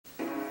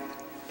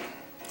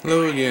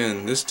Hello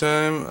again. This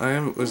time I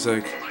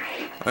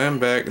am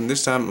back, and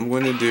this time I'm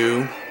going to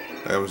do.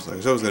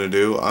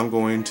 I'm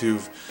going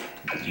to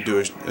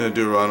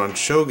do a run on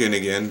Shogun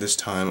again. This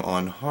time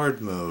on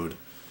hard mode,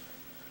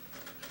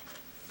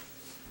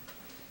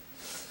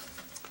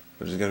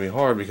 which is going to be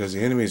hard because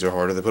the enemies are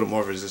harder. They put up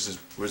more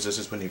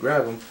resistance when you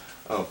grab them.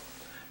 Oh,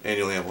 and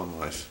you only have one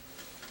life.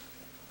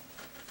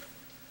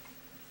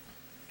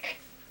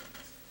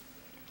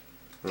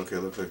 Okay,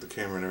 looks like the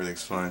camera and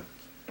everything's fine.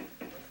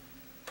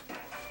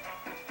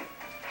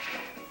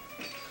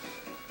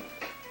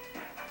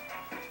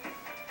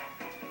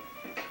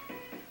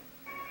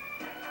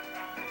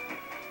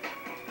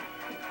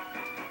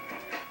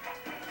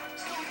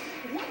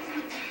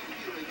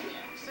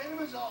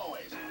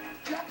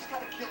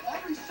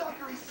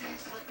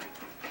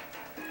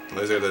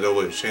 Unless they have that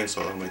double-edged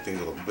chainsaw, that'll make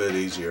things a little bit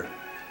easier.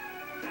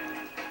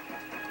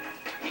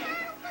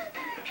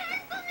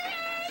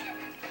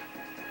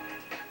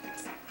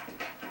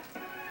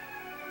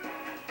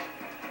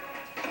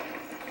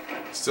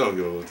 Still don't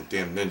go with the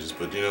damn ninjas,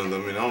 but you know, I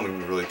mean, I don't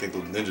even really think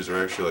those ninjas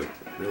are actually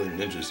like really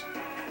ninjas.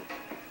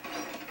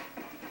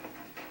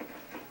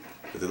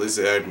 But at least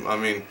they act. I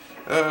mean,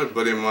 a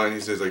buddy of mine,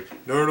 he says like,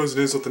 Naruto's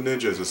an insult to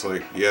ninjas. It's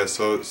like, yeah,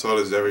 so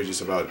does every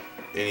just about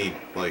any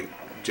like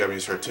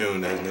Japanese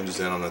cartoon that has ninjas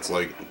in them. That's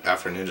like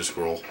after Ninja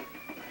Scroll.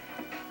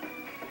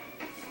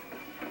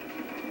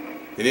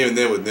 And even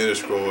then with Ninja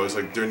Scroll, it's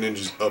like they're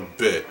ninjas a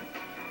bit.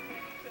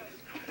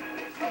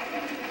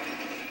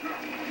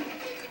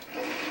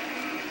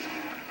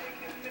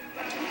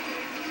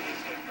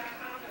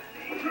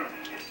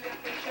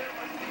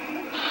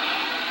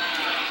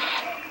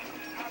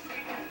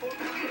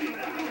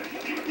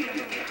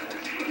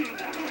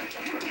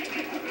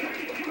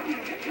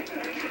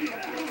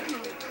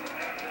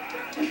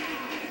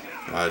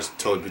 I just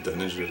totally beat that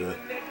ninja to that.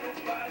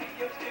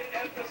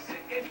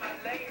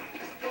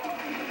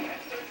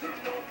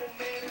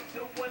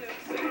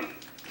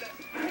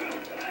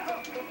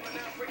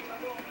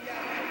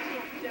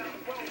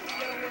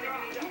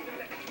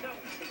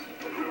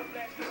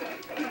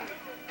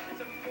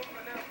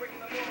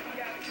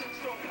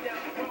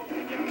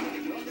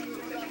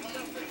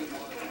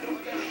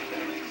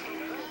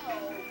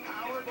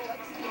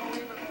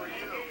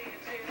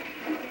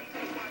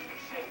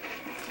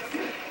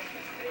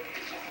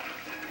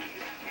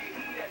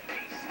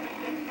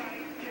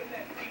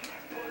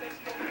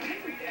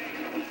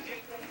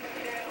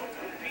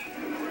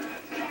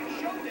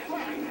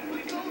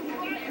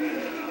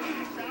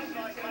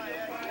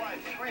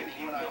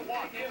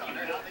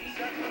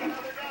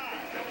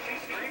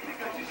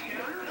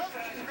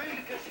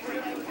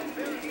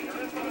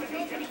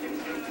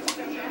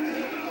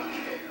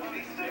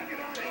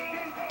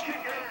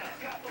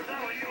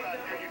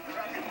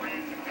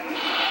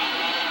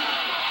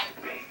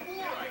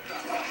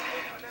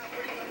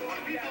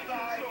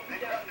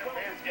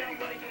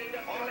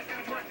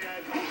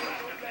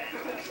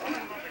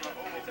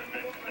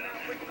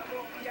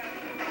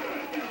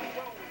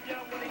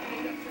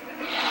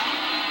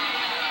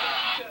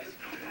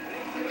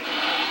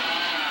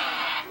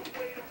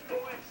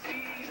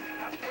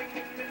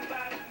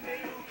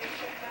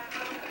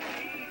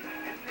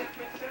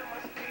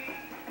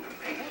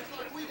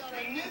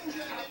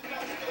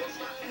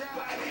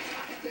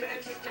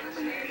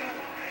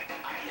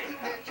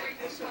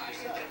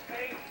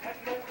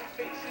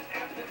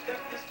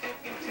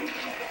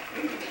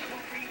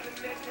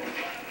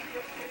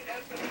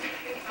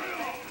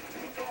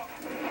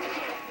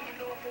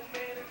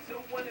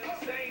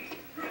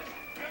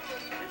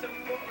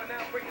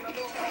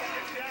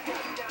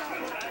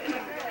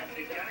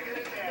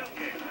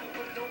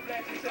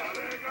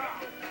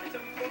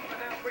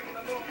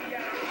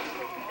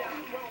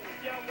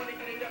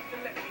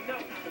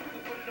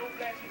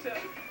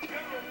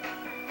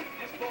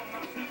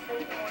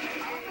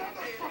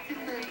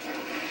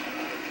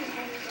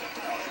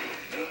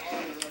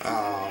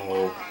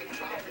 Ow.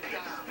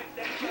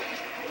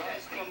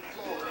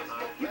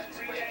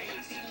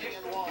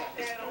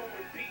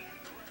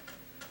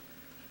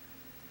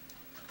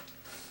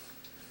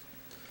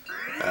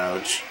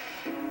 Ouch.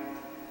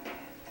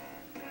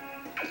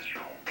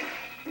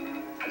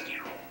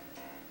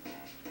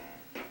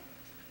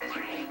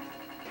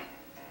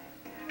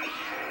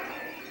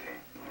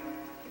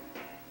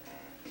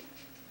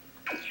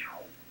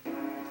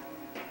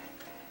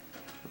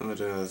 I'm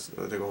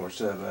gonna take one more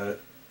stab at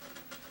it.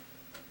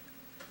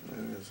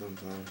 Maybe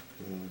sometime.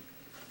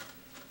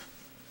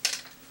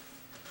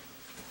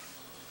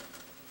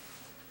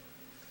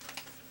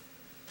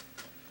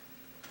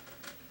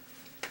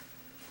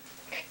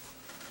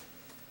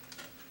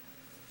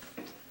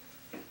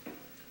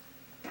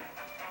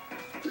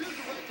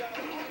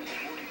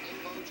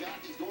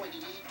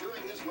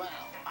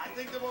 I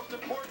think the most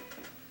important.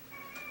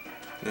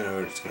 Yeah,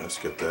 we're just gonna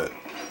skip that.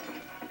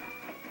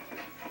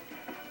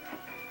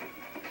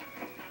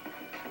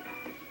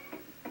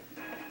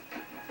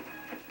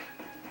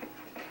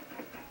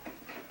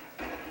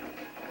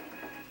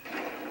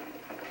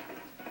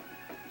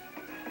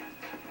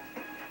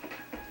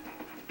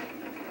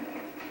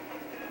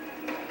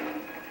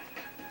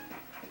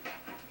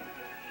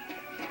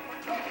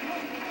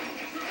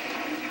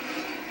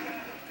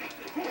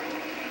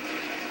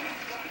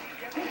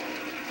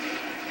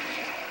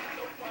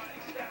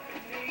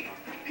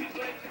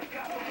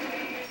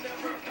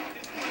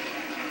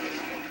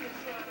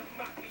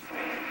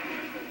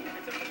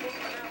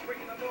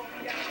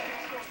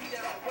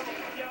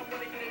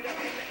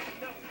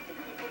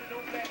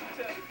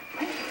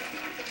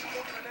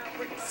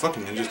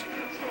 Fucking ninjas.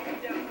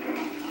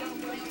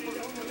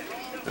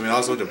 I mean, I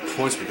was looking at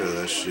points because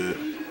of that shit.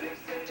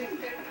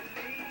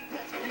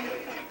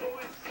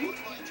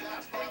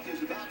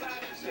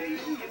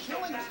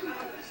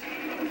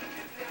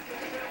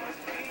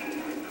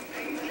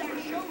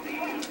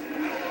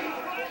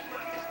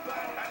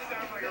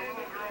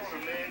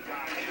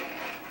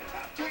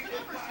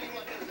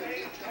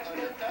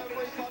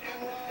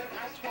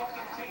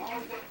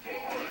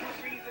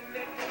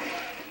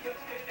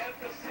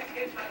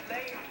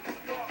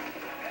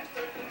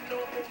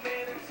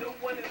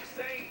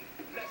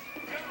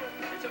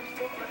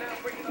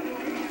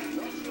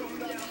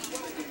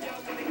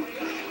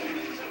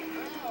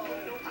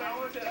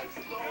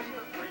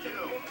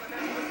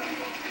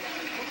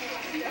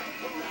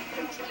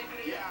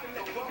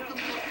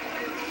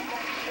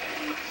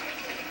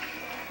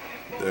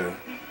 There.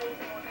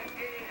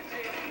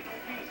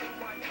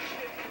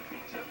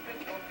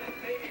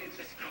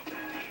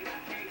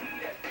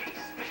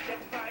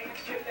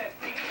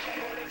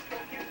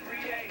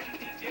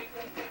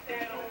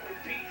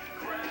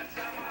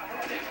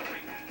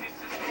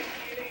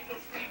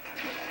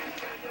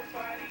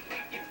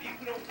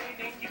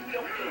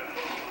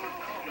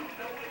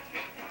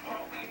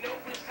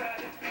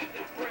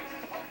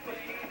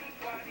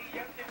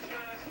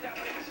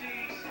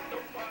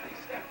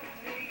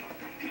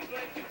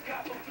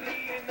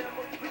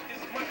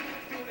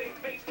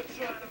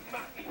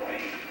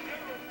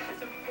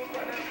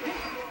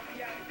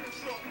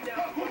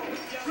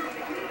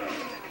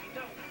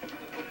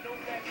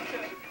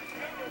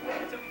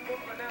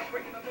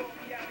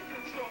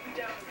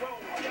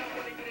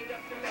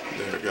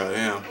 There,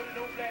 goddamn.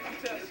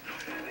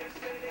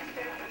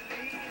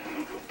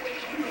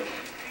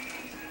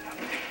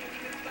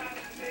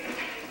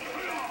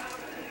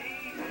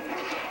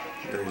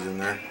 There he's in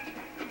there.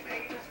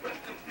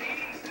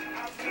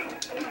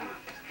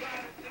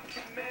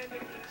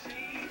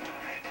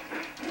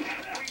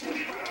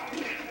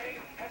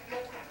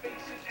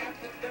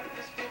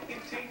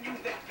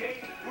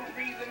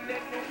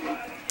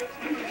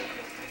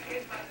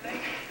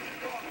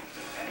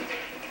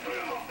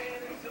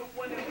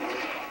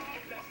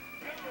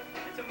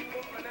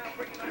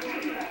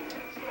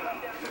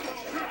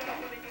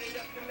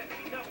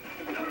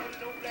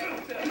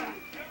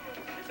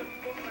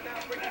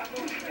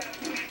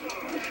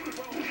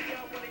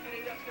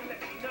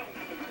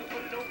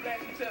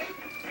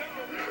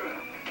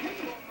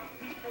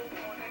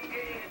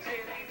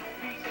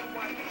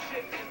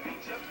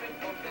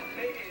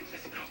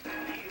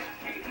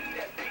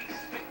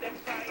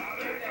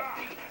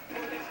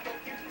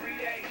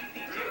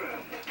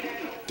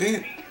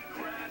 Damn.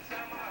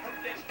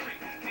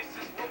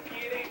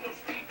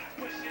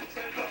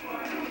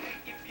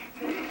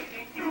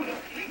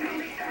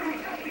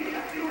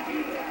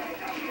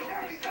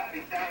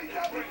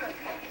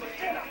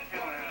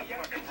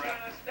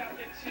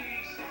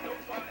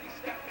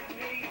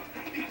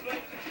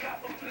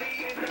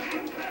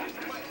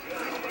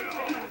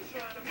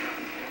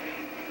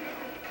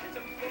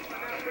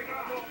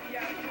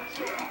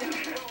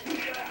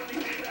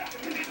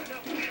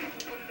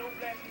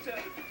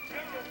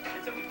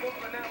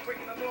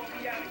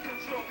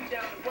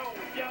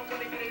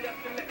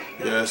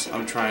 Yes,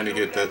 I'm trying to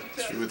get that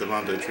with the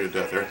Mountain Tree of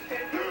Death there.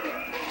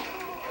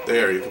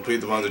 There, you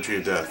complete the Mountain Tree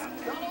of Death.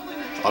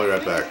 I'll be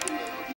right back.